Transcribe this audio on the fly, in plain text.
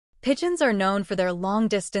Pigeons are known for their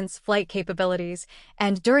long-distance flight capabilities,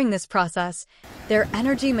 and during this process, their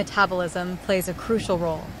energy metabolism plays a crucial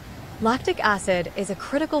role. Lactic acid is a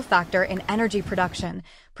critical factor in energy production,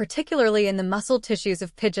 particularly in the muscle tissues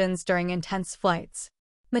of pigeons during intense flights.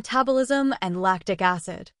 Metabolism and lactic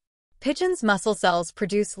acid. Pigeons' muscle cells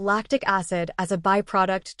produce lactic acid as a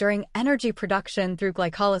byproduct during energy production through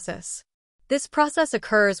glycolysis. This process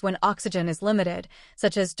occurs when oxygen is limited,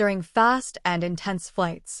 such as during fast and intense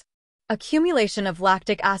flights. Accumulation of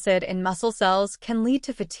lactic acid in muscle cells can lead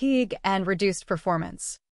to fatigue and reduced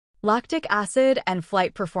performance. Lactic acid and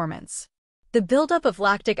flight performance. The buildup of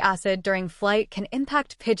lactic acid during flight can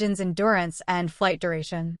impact pigeons' endurance and flight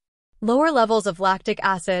duration. Lower levels of lactic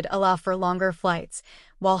acid allow for longer flights,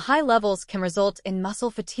 while high levels can result in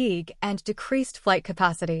muscle fatigue and decreased flight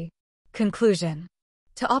capacity. Conclusion.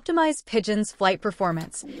 To optimize pigeons' flight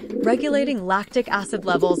performance, regulating lactic acid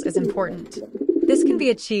levels is important. This can be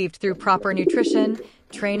achieved through proper nutrition,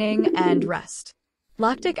 training, and rest.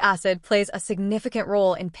 Lactic acid plays a significant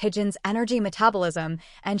role in pigeons' energy metabolism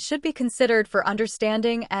and should be considered for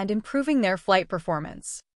understanding and improving their flight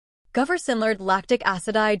performance. Goversinlard lactic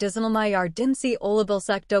acidi disonylmayar dimsi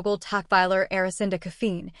olabilsek dogol takviler aracinda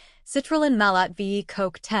caffeine, citrulline malat ve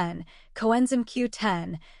coke 10, coenzyme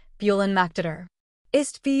Q10, bulin mactator.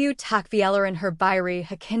 Ist vu takvielerin herbiri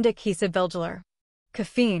hakinda kisa bilgeler.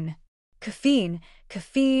 Caffeine. Caffeine,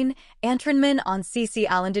 antrenmin on cc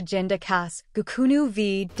alandaginda cas, gukunu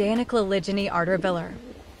v danikla ligini arterviller.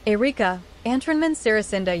 Erika, antrenmin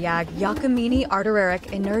saracinda yag yakamini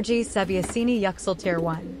artereric energy seviacini yuxaltir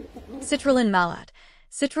 1. Citrulline malat.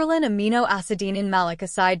 Citrulline amino acidinin malic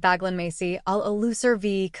acide baglan macy al alusar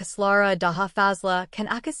v kaslara daha fazla kan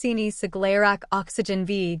akasini siglarak oxygen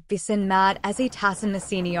v bisin mad ezi tasin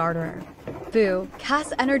nasini arterer. Bu,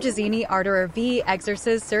 cas energizini arterer v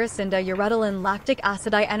exerces saracinda uretilin lactic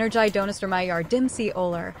acidi energi donastermayar dimsi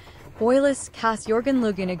oler, boilis cas yorgan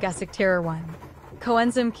luguna gesiktirer 1.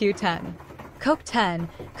 Coenzyme Q10. Coke 10,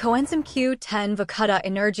 coenzyme Q10 vacuta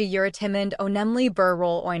energy uratimin onemli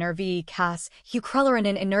burrol oiner v cas,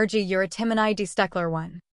 hucrullerinin energy uratimini destekler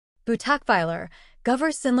 1. Butakviler,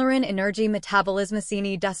 gover sinlerin energy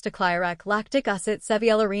metabolismacini desteklerek lactic acid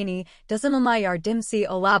sevielerini disonylmayar dimsi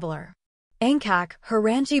olabeler. Ankak,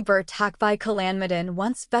 harangi bur takvi kalanmadin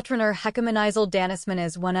once veteriner hecaminizal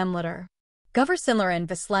danismanis 1 mliter. Goversinlerin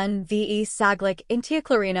vislen ve saglik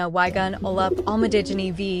intiaclarina wigun olup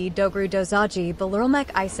almadigeni v dogru dozaji belurlmek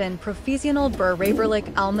isen profisional bur raverlik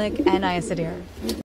almic aniacidir.